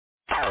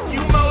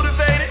You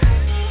motivated?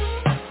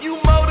 You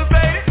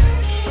motivated?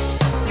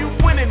 You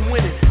winning,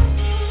 winning.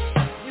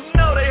 You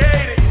know they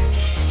hate it.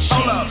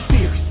 Hold up.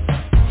 Fierce,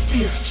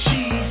 fierce,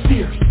 she's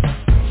fierce,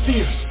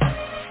 fierce,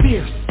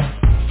 fierce,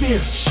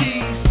 fierce,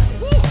 she's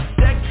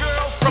that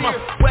girl from a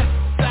west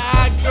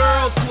side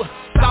girl to a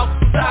south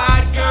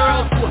side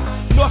girl to a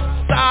north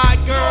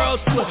side girl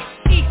to a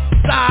east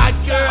side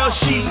girl.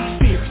 She's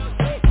fierce,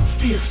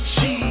 fierce,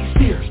 she's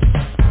fierce,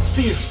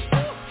 fierce,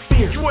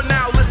 fierce. You are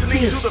now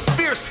listening to the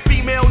Fierce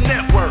Female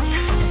Network.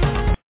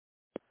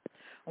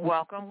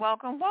 Welcome,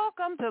 welcome,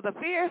 welcome to the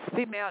Fierce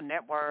Female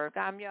Network.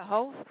 I'm your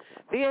host,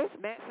 Fierce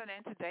Benson,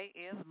 and today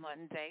is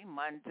Monday,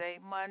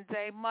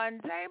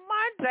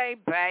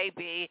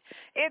 baby.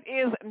 It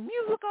is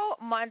Musical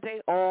Monday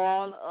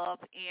all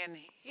up in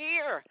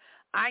here.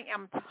 I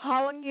am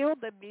telling you,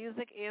 the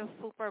music is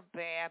super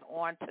bad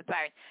on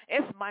today.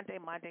 It's Monday,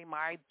 my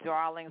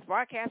darlings,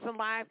 broadcasting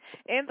live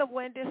in the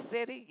Windy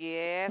City.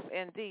 Yes,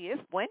 indeed.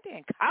 It's windy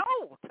and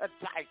cold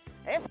today.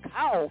 It's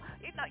cold.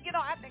 You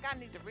know, I think I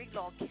need to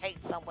relocate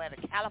somewhere to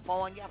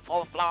California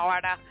or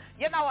Florida.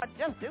 Or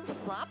just do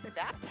something.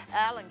 I'm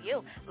telling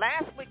you.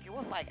 Last week it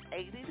was like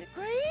 80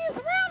 degrees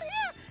around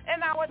here, and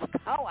now it's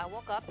cold. I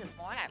woke up this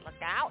morning, I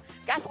looked out.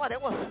 Guess what?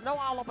 It was snow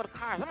all over the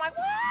cars. I'm like,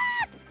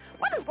 what?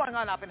 What is going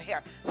on up in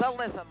here? So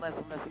listen.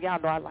 Y'all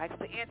know I like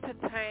to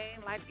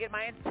entertain, like to get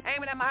my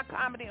entertainment and my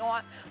comedy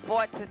on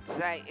for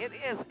today. It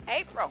is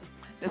April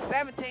the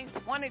 17th,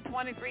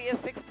 2023. Is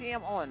 6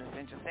 p.m. on the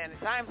Central Standard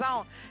Time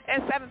Zone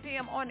and 7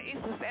 p.m. on the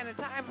Eastern Standard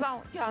Time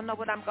Zone. Y'all know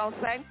what I'm going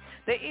to say.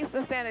 The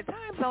Eastern Standard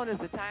Time Zone is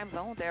the time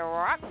zone that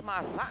rocks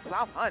my socks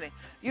off, honey.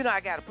 You know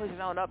I got to push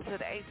it on up to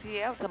the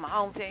ATL, to my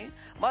home team.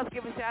 Must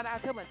give a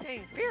shout-out to my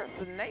team, Fierce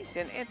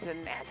Nation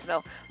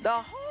International,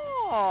 the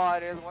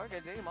hardest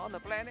working team on the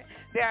planet.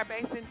 They are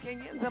based in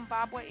Kenya,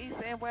 Zimbabwe, East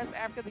and West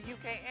Africa, the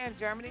UK, and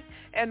Germany,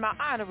 and my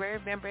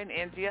honorary member in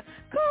India,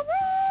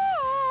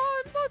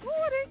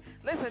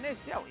 Listen, this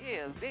show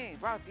is being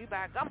brought to you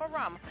by Gumbo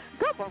Rum,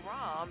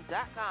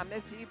 GumboRum.com.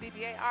 That's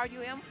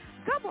GumboRum,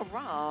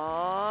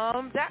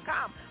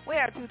 GumboRum.com. We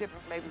have two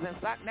different flavors in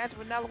stock,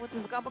 natural vanilla, which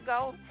is Gumbo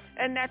Gold,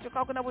 and natural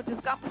coconut, which is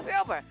Gumbo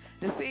Silver.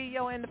 The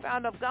CEO and the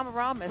founder of Gumbo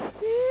Rum is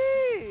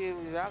Steve.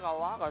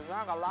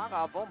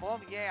 Zaga, boom,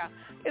 boom, yeah.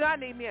 I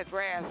need me a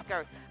grass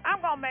skirt. I'm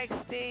going to make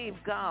Steve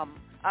Gum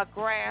a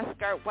grass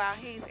skirt while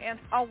he's in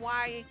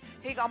Hawaii.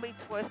 He gonna be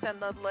twisting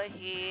the little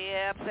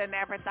hips and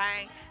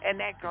everything in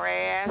that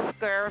grass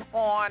skirt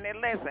on.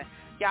 And listen,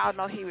 y'all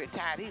know he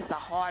retired. He's the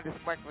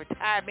hardest working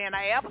retired man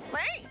I ever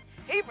seen.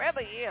 He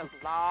really is,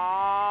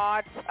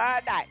 Lord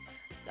today.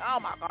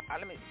 Oh my God,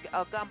 let me,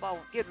 Gumbo,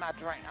 get my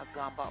drink,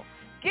 Gumbo.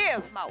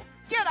 Gizmo,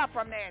 get up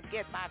from there and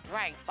get my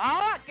drink,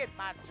 boy, get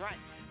my drink.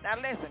 Now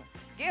listen,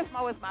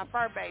 Gizmo is my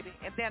fur baby,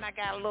 and then I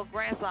got a little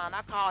grandson.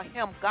 I call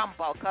him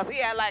Gumbo because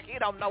he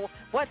don't know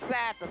what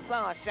side the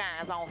sun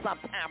shines on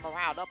sometime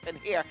around up in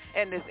here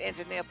in this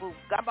engineer booth.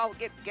 Gumbo,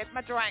 get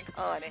my drink,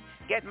 honey.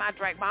 Get my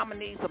drink. Mama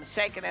needs some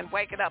shaking and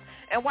waking up.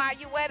 And while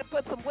you at it,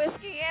 put some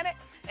whiskey in it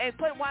and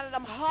put one of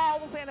them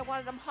holes in it, one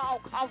of them whole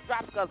cough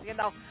drops because,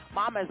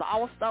 Mama is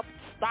all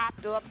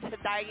stopped up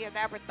today and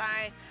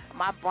everything.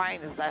 My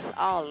brain is just,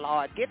 oh,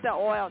 Lord. Get the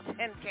oil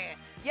tin can.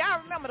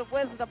 Y'all remember the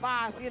Wizard of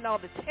Oz, the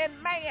Tin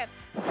Man?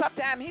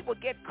 Sometimes he would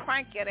get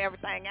cranky and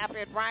everything after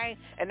it rained,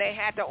 and they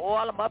had to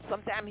oil him up.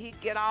 Sometimes he'd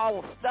get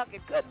all stuck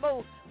and couldn't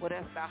move. Well,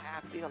 that's about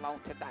how I feel on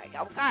today,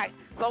 okay?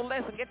 So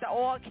listen, get the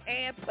oil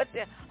can, put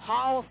the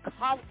Hall's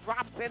cough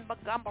drops in my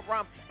Gumbo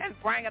Rum, and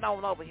bring it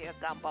on over here,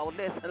 Gumbo.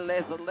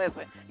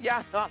 Listen.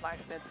 Y'all know I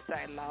like this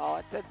today,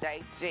 Lord,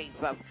 today,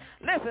 Jesus.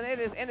 Listen, it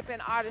is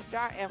independent artist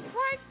Shar and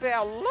Frank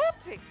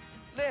Bellucci.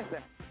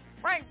 Listen.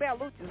 Frank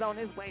Bellucci is on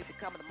his way to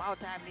becoming a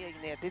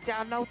multi-millionaire. Did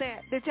y'all know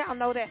that?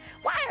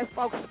 Why is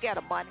folks scared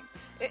of money?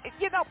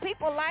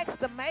 People like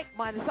to make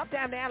money.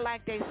 Sometimes they act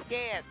like they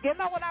scared. You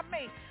know what I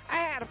mean? I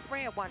had a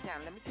friend one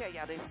time. Let me tell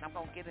y'all this, and I'm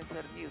going to get into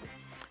the music.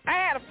 I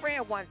had a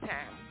friend one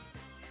time.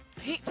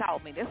 He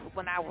told me, this was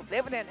when I was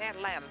living in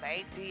Atlanta,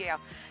 the ATL.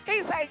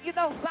 He said, you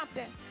know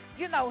something?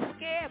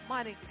 Scared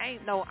money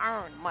ain't no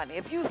earned money.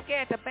 If you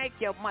scared to make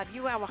your money,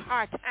 you have a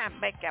hard time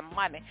making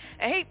money.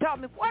 And he told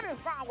me, what is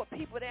wrong with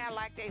people that are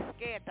like they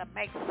scared to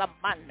make some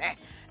money?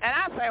 And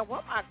I said,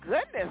 well, my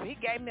goodness, he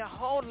gave me a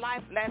whole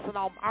life lesson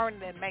on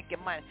earning and making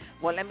money.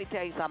 Well, let me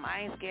tell you something.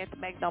 I ain't scared to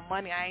make no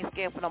money. I ain't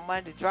scared for no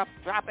money to drop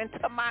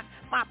into my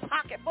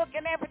pocketbook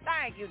and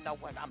everything. You know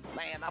what I'm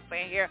saying up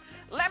in here.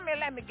 Let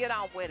me get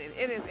on with it.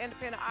 It is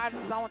independent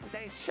artists on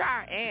today,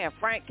 Shar and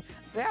Frank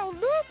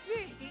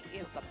Bellucci. He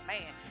is the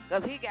man.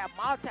 Because he got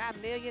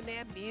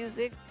multi-millionaire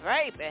music,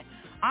 baby.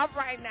 All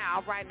right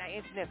now,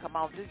 engineer, come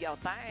on, do your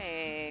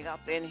thing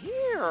up in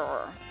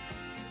here.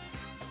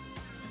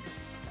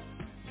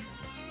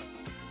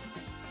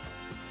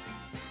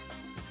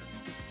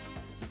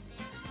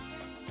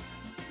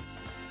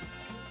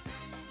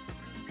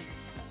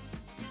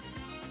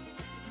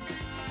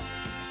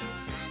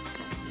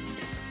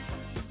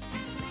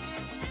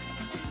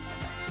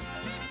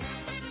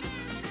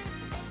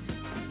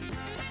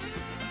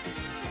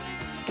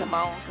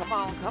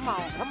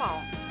 Come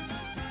on.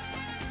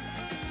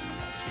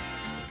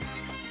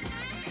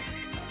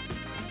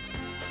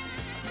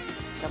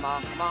 Come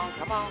on, come on,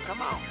 come on,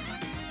 come on.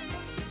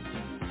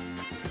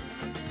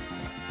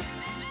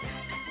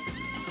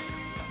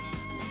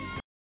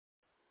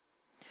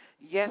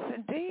 Yes,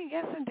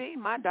 indeed,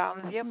 my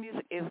darlings. Your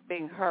music is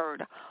being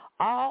heard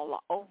all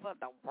over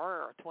the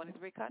world,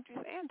 23 countries,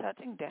 and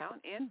touching down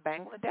in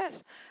Bangladesh.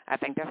 I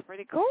think that's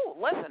pretty cool.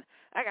 Listen,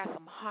 I got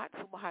some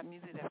super hot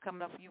music that's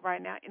coming up for you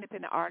right now.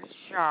 Independent artist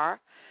Shar.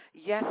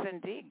 Yes,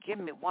 indeed. Give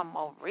Me One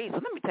More Reason.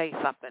 Let me tell you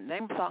something. The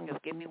name of the song is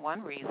Give Me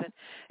One Reason.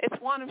 It's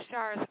one of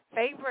Shar's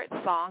favorite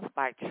songs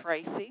by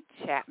Tracy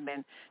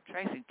Chapman.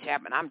 Tracy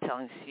Chapman, I'm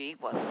telling you, she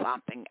was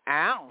something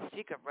else.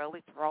 She could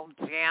really throw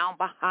down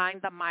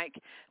behind the mic.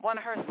 One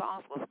of her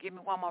songs was Give Me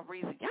One More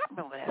Reason. Y'all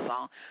remember that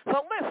song.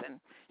 So listen,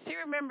 she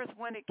remembers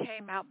when it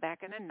came out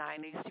back in the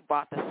 90s. She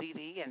bought the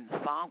CD, and the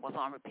song was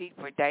on repeat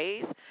for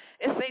days.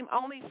 It seemed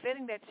only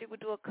fitting that she would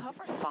do a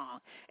cover song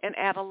and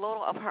add a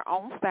little of her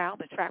own style.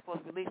 The track was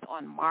released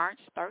on March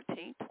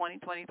 13,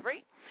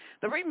 2023.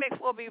 The remix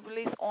will be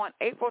released on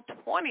April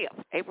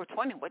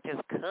 20th, which is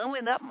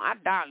coming up, my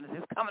darlings.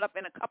 It's coming up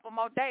in a couple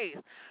more days.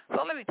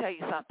 So let me tell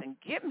you something.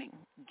 Give me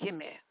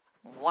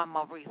one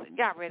more reason.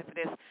 Y'all ready for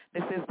this?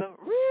 This is the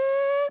remix.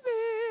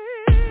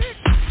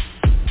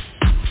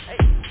 Hey,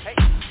 hey,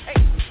 hey,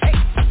 hey,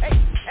 hey,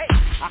 hey,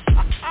 ha,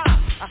 ha, ha,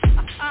 ha,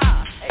 ha,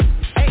 ha. Hey,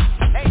 hey,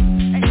 hey,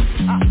 hey,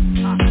 ha,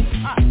 ha,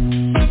 ha.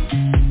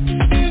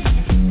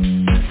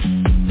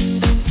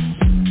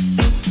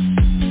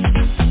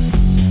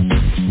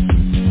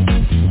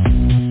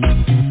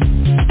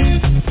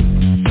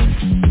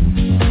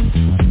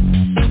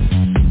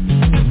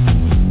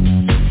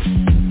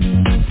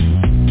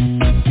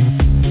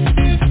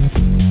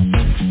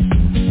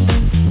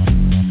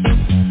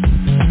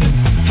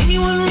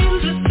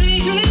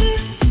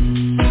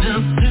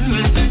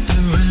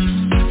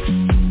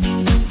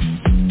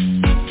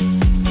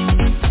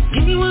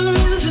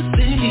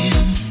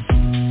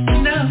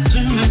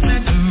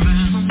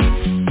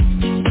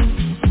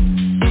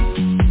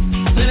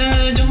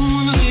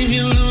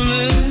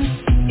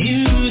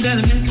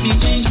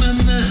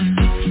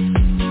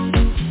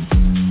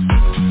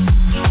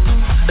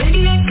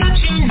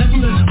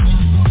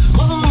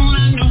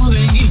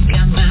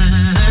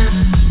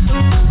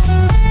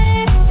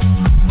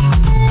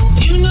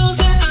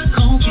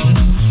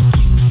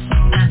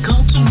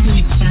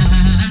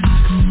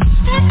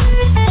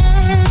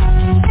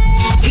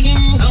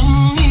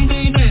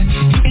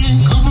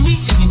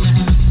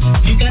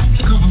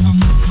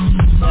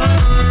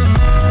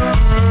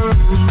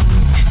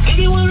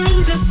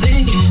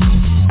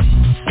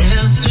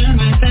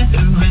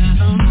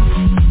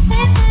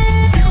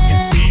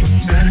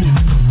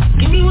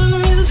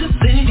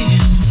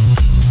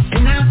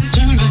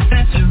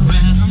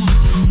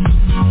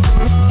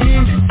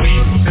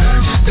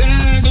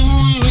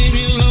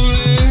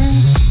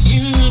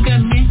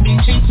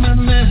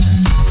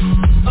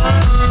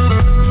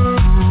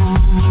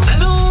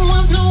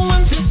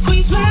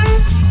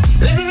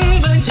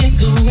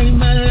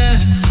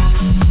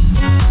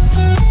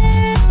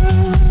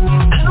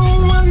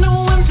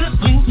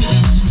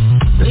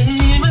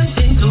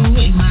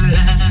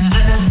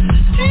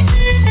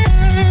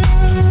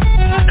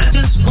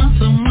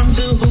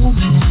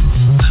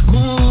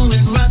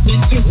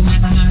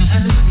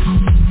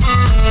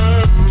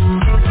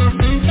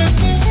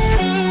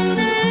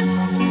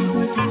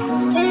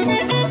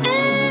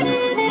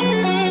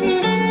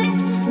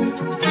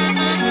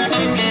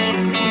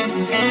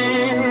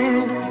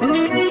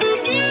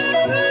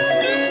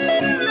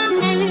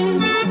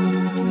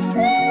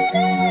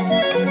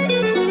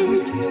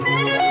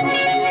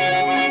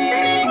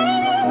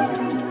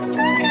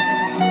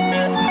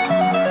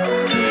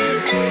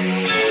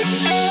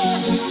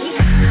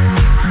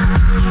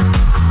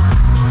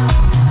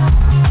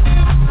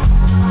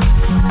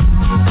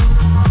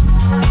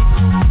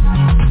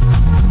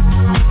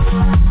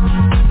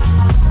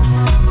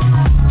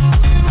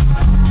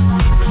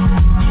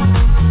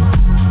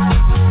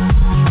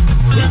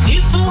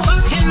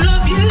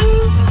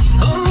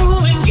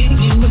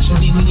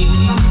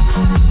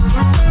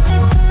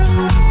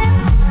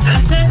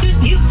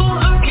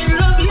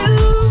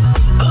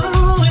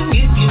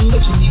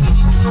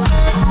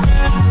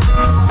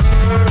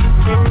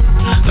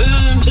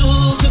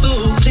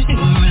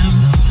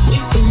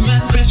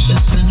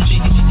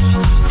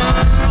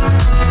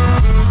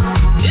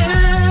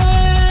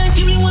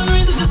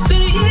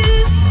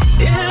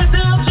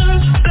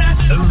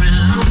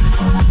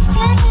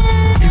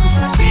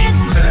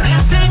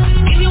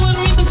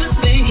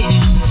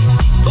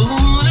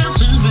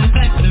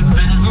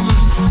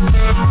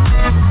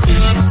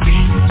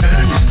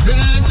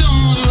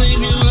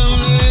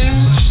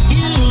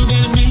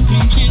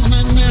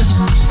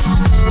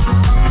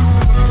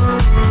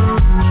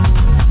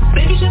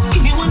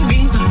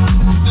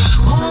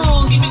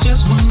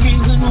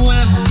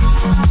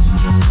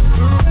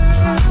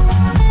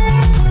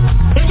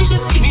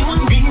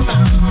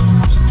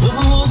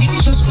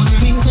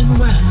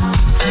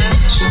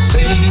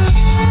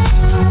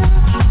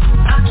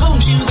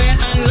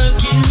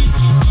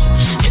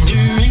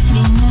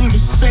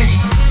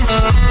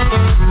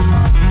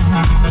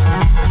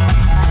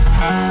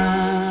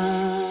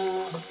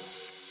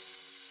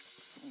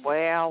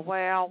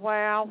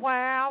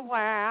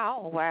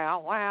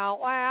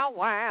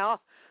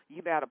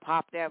 You better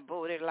pop that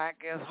booty like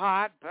it's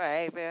hot,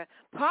 baby.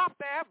 Pop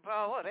that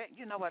booty.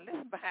 You know what?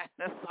 Listen behind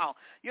this song.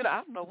 You know, I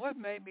don't know what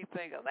made me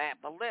think of that,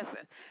 but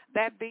listen,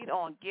 that beat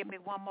on Give Me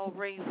One More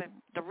Reason,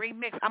 the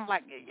remix, I'm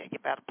like, yeah, you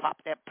better pop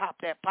that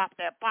booty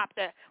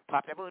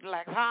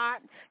like it's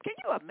hot. Can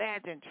you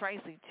imagine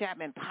Tracy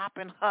Chapman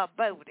popping her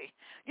booty?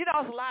 You know,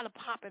 there's a lot of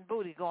popping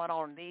booty going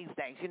on these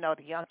days. You know,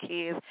 the young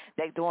kids,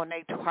 they doing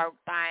their twerk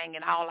thing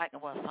and all that.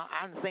 Well,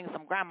 I'm seeing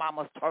some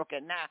grandmamas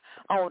twerking now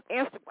on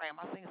Instagram.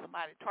 I seen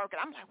somebody twerking.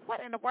 I'm like, what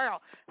in the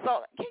world?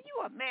 So can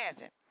you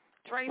imagine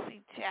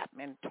Tracy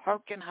Chapman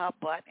twerking her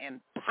butt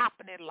and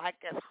popping it like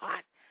it's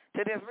hot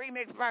to this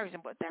remix version?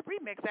 But that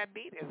remix, that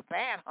beat is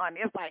bad,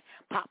 honey. It's like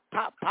pop,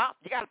 pop, pop.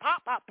 You got to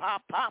pop, pop,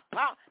 pop, pop,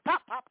 pop,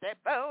 pop, pop that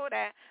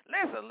booty.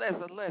 Listen.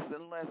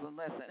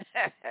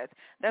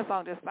 That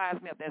song just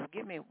fires me up. That's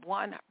Give Me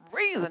One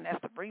Reason.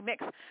 That's the remix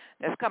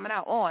that's coming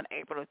out on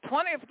April the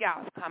 20th.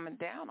 Y'all, it's coming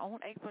down on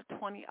April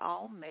 20,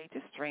 all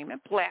major streaming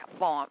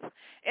platforms.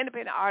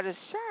 Independent artist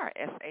Shar,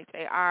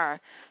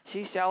 S-H-A-R.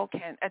 She sure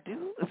can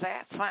do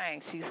that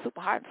thing. She's super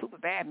hot, super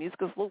bad.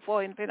 Musical salute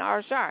for independent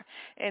artist Shar.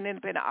 And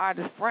independent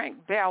artist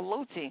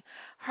Bellucci.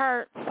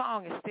 Her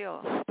song is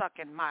still stuck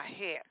in my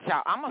head.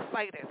 Y'all, I'm going to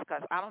say this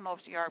because I don't know if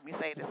she heard me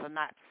say this or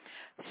not.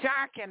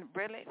 Shar can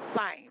really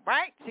sing,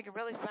 right? She can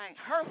really sing.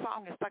 Her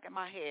song is stuck in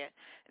my head.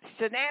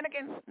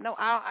 Shenanigans, no,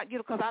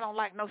 because I don't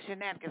like no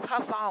shenanigans.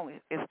 Her song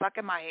is stuck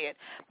in my head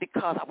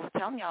because I was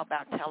telling y'all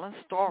about telling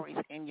stories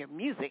in your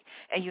music,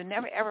 and you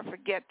never ever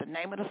forget the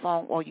name of the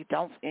song, or you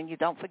don't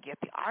forget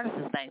the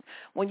artist's name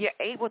when you're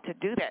able to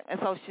do that. And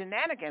so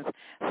Shenanigans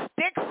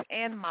sticks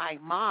in my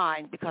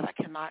mind because I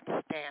cannot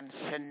stand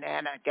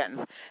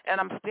shenanigans, and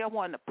I'm still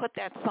wanting to put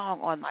that song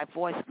on my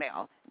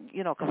voicemail,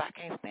 you know, because I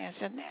can't stand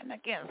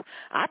shenanigans.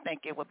 I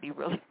think it would be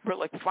really,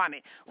 really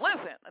funny.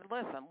 Listen, I'm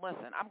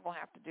going to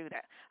have to do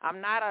that. I'm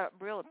not a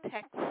real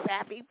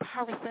tech-savvy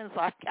person,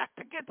 so I got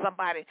to get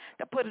somebody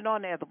to put it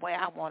on there the way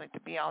I want it to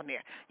be on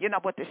there. You know,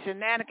 but the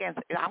shenanigans,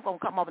 I'm going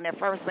to come over there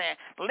first saying,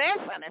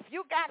 listen, if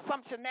you got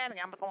some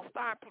shenanigans, I'm going to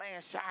start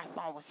playing Shar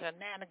song with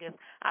shenanigans.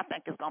 I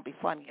think it's going to be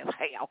funny as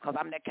hell because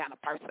I'm that kind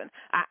of person.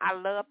 I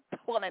love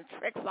pulling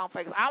tricks on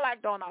faces. I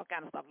like doing all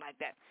kind of stuff like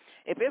that.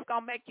 If it's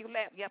going to make you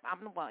laugh, yep,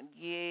 I'm the one.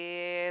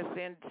 Yes,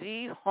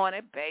 indeed,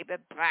 honey, baby,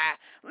 bye.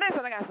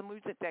 Listen, I got some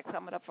music that's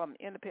coming up from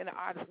independent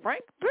artist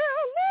Frank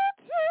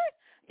Bellucci.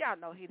 Y'all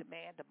know he the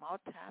man, the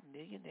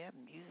multi-millionaire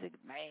music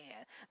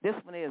man. This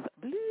one is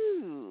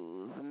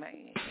Blues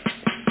Man.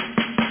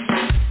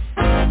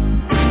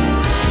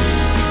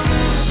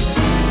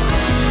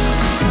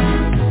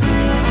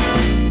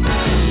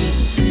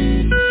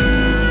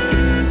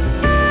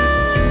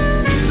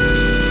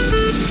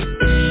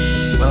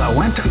 Well, I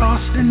went to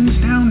Austin's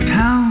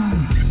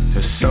downtown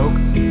to soak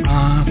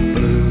my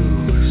blues.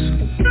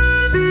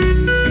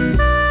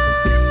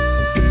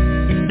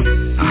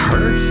 I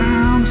heard it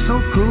sound so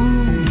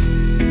cool,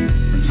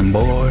 some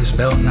boys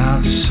belting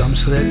out some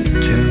slick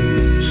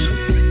tunes.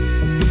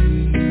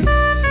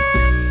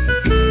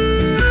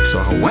 So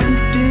I went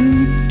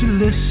in to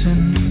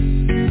listen,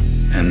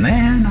 and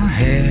then I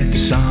had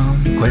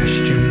some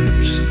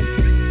questions.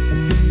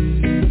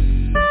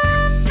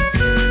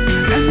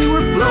 And they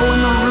were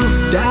blowing the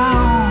roof down,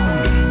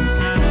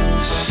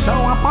 so I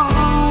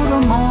followed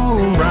them all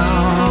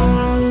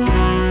around.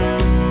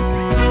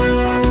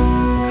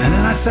 And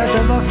then I said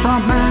to the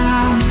front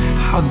man,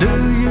 how do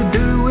you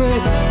do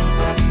it?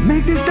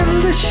 Make these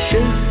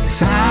delicious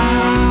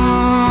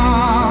sounds.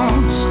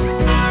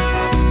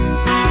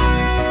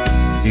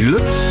 He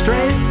looked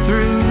straight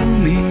through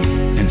me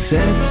and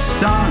said,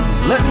 son,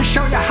 let me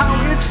show you how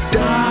it's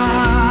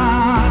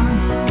done.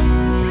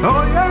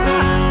 Oh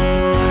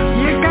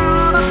yeah, you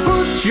gotta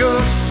put your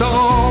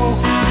soul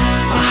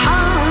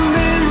behind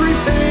every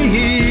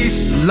bass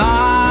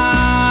line.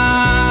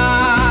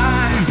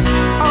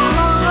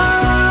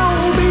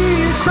 Oh, be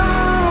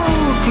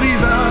crowd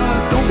pleaser,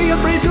 don't be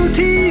afraid to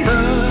tease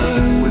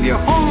her with your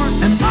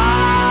horn and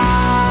mind.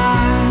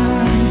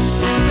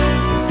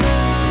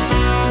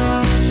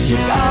 You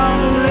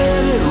gotta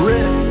let it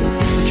rip,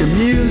 let your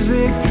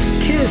music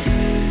kiss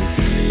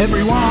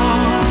everyone.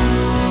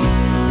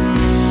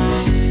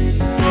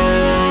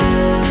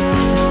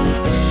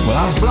 Well, I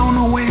was blown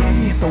away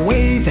at the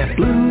way that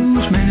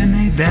blues man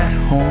made that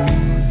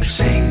horn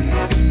sing.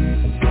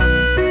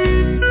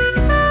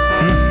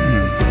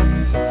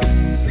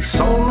 The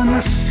soul and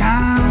the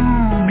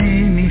sound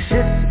made me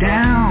sit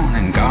down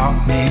and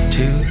got me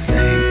to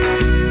think.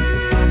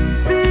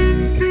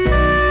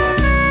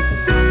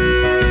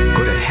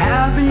 Could it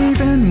have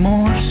even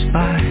more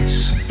spice?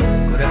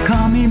 Could it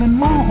come even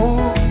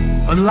more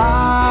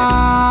alive?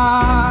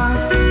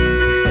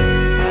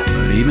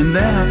 But even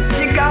then,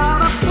 you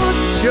gotta put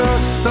your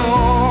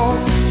soul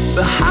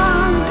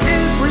behind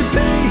every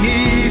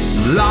bass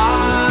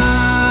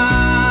line.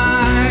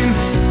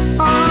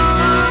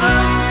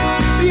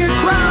 Oh, be a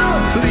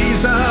crowd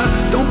pleaser,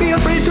 don't be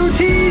afraid to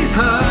tease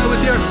her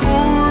with your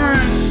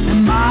horn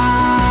and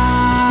mind.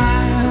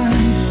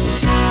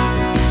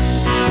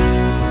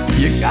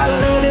 You gotta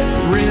let it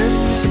rip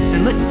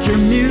and let your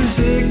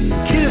music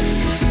kiss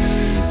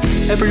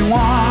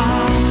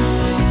everyone.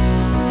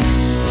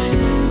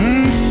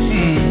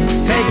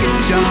 Take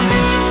it, Johnny.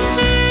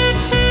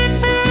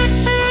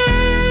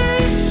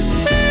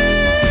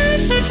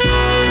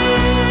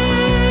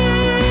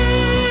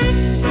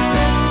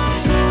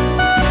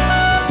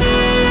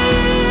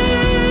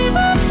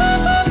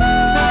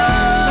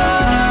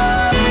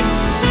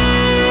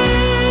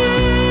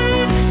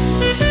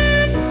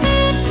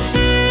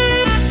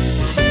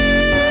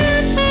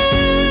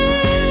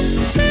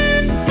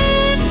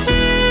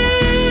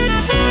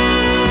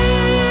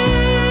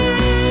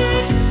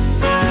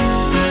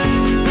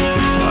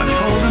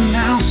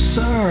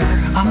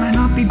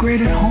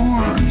 Great at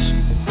horns,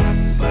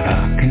 but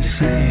I can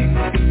sing.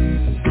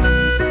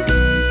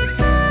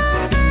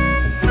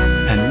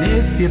 And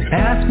if you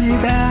pass me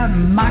that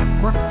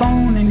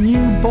microphone and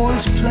you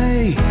boys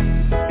play,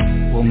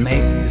 we'll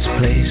make this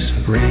place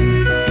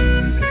ring.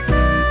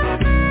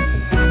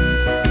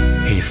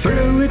 He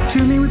threw it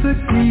to me with a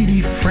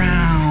greedy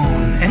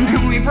frown, and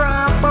then we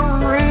brought the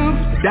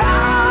roof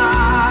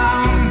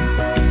down.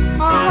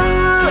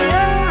 Oh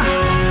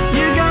yeah,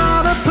 you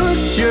gotta put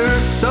your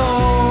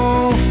soul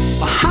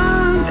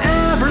behind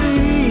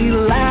every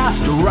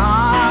last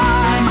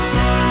rhyme.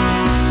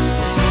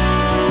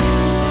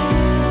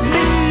 Be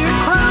a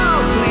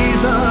crowd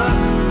pleaser,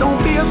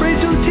 don't be afraid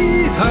to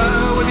tease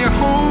her with your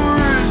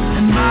horns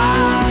and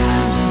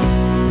mine.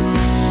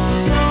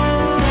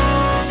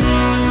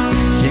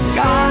 You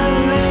gotta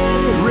let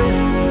it rip,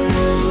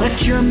 let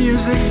your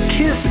music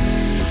kiss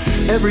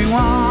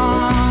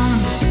everyone.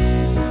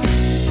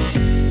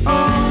 Oh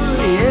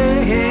yeah.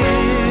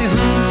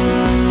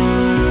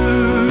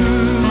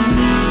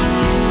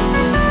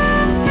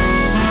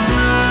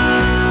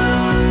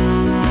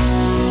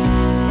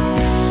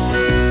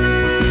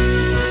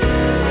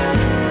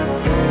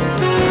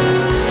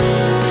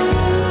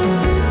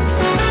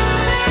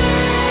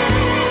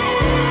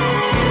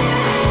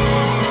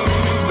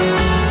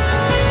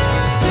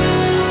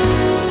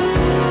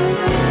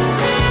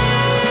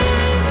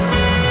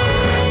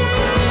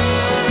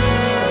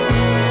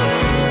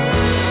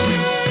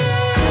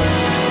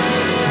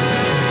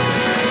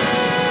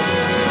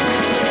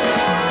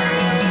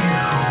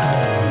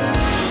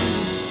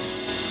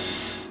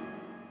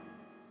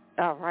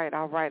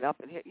 All right, up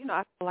in here. You know,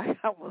 I feel like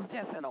I was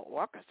just in an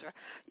orchestra.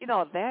 You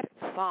know, that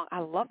song, I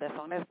love that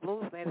song. That's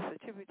Blues Man.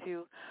 It's a tribute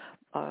to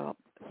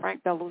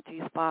Frank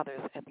Bellucci's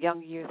father's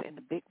young years in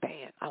the big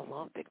band. I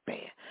love big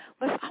band.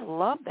 Listen, I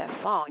love that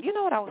song. You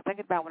know what I was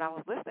thinking about when I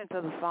was listening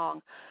to the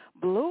song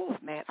Blues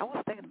Man? I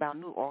was thinking about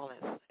New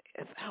Orleans.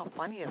 It's how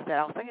funny is that?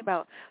 I was thinking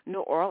about New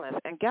Orleans,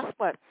 and guess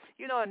what?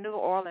 You know, in New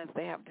Orleans,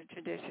 they have the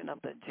tradition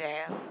of the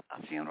jazz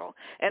funeral,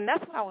 and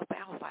that's what I was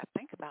thinking. I was like,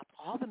 think about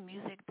all the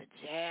music, the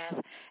jazz,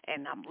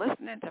 and I'm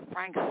listening to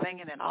Frank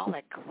singing and all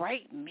that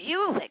great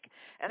music,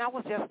 and I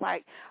was just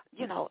like,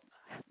 you know,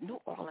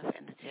 New Orleans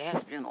and the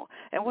jazz funeral.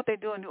 And what they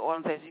do in New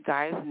Orleans, as you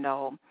guys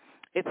know,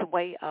 it's a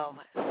way of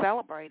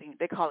celebrating.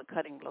 They call it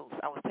cutting loose.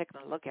 I was taking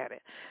a look at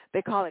it.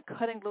 They call it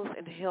cutting loose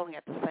and healing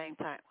at the same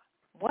time.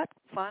 What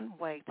fun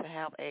way to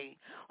have a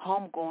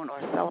homegoing or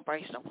a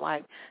celebration of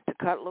life, to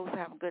cut loose,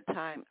 have a good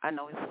time. I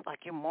know it's like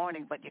you're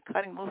mourning, but you're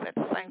cutting loose at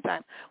the same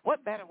time.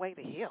 What better way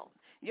to heal?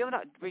 You're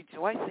not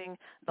rejoicing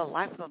the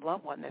life of the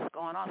loved one that's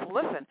going on. So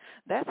listen,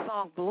 that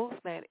song, Blues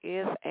Man,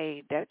 is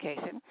a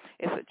dedication.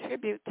 It's a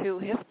tribute to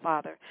his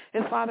father.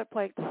 His father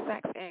played the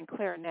sax and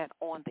clarinet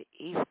on the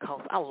East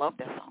Coast. I love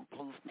that song,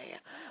 Blues Man.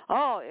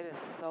 Oh, it is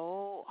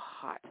so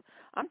hot.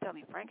 I'm telling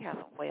you, Frank has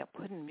a way of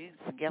putting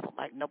music together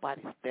like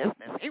nobody's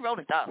business. He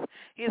really does.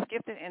 He is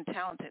gifted and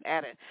talented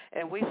at it.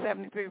 And we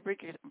 73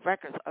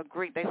 Records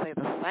agree. They say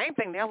the same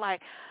thing. They're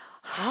like,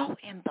 how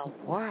in the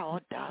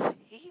world does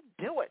he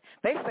do it?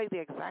 They say the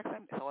exact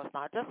same thing. So it's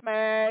not just me,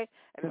 and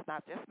it's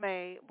not just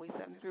me. We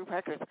 73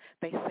 Records,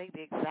 they say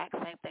the exact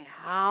same thing.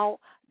 How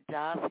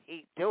does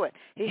he do it?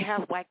 He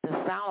has like the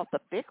sound of the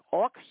big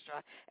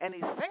orchestra, and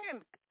he's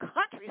singing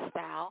country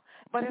style,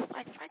 but it's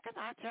like Frank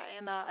Sinatra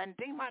and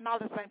Dean Martin all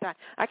at the same time.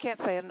 I can't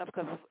say it enough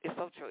because it's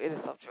so true. It is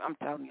so true. I'm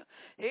telling you.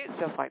 He's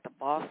just like the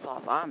boss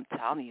sauce. I'm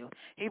telling you.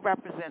 He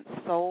represents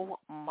so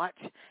much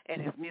in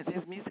his music.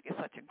 His music is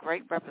such a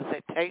great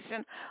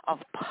representation of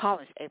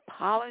polish, a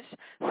polished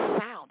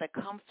sound that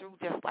comes through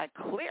just like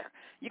clear.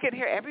 You can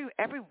hear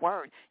every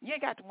word. You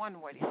ain't got to wonder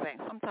what he's saying.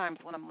 Sometimes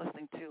when I'm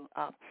listening to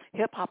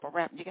hip-hop or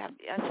rap,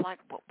 it's like,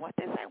 what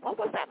they say? What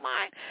was that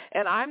line?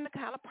 And I'm the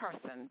kind of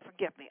person,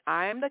 forgive me,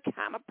 I'm the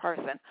kind of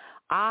person,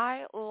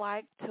 I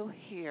like to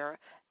hear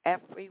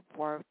every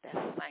word that's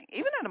sang.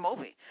 Even in a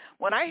movie,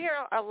 when I hear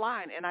a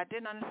line and I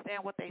didn't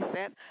understand what they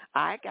said,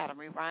 I got to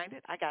rewind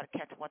it. I got to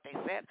catch what they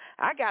said.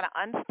 I got to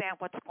understand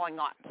what's going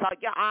on. So,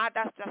 yeah,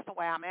 that's just the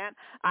way I'm at.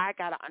 I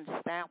got to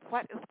understand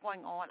what is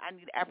going on. I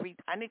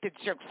need the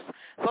juice.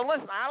 So,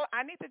 listen,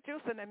 I need the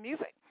juice in the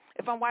music.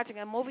 If I'm watching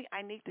a movie,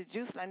 I need the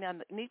juice, and I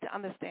need to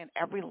understand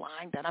every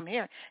line that I'm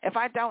hearing. If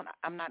I don't,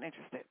 I'm not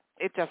interested.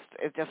 It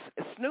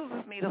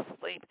snoozes me to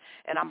sleep,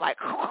 and I'm like,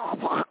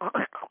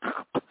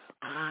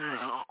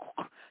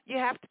 You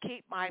have to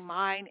keep my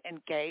mind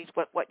engaged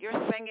with what you're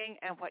singing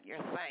and what you're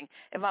saying.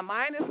 If my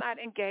mind is not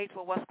engaged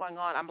with what's going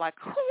on, I'm like,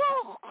 I'm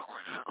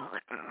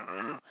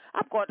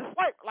going to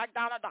sleep like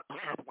Donald Duck.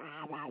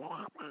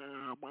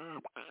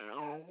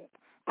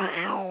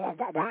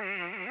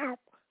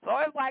 So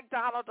it's like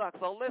Donald Duck.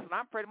 So listen,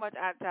 I'm pretty much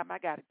out of time. I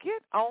got to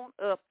get on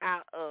up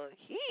out of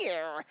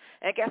here.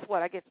 And guess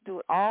what? I get to do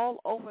it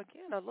all over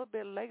again a little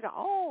bit later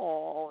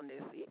on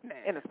this evening.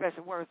 In the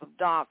special words of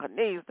Don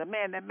Cornelius, the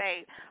man that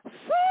made Soul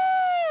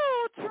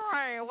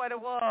Train what it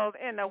was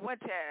in the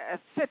Winter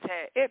City.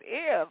 It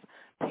is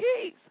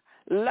peace,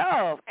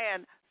 love,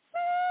 and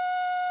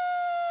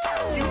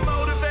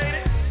You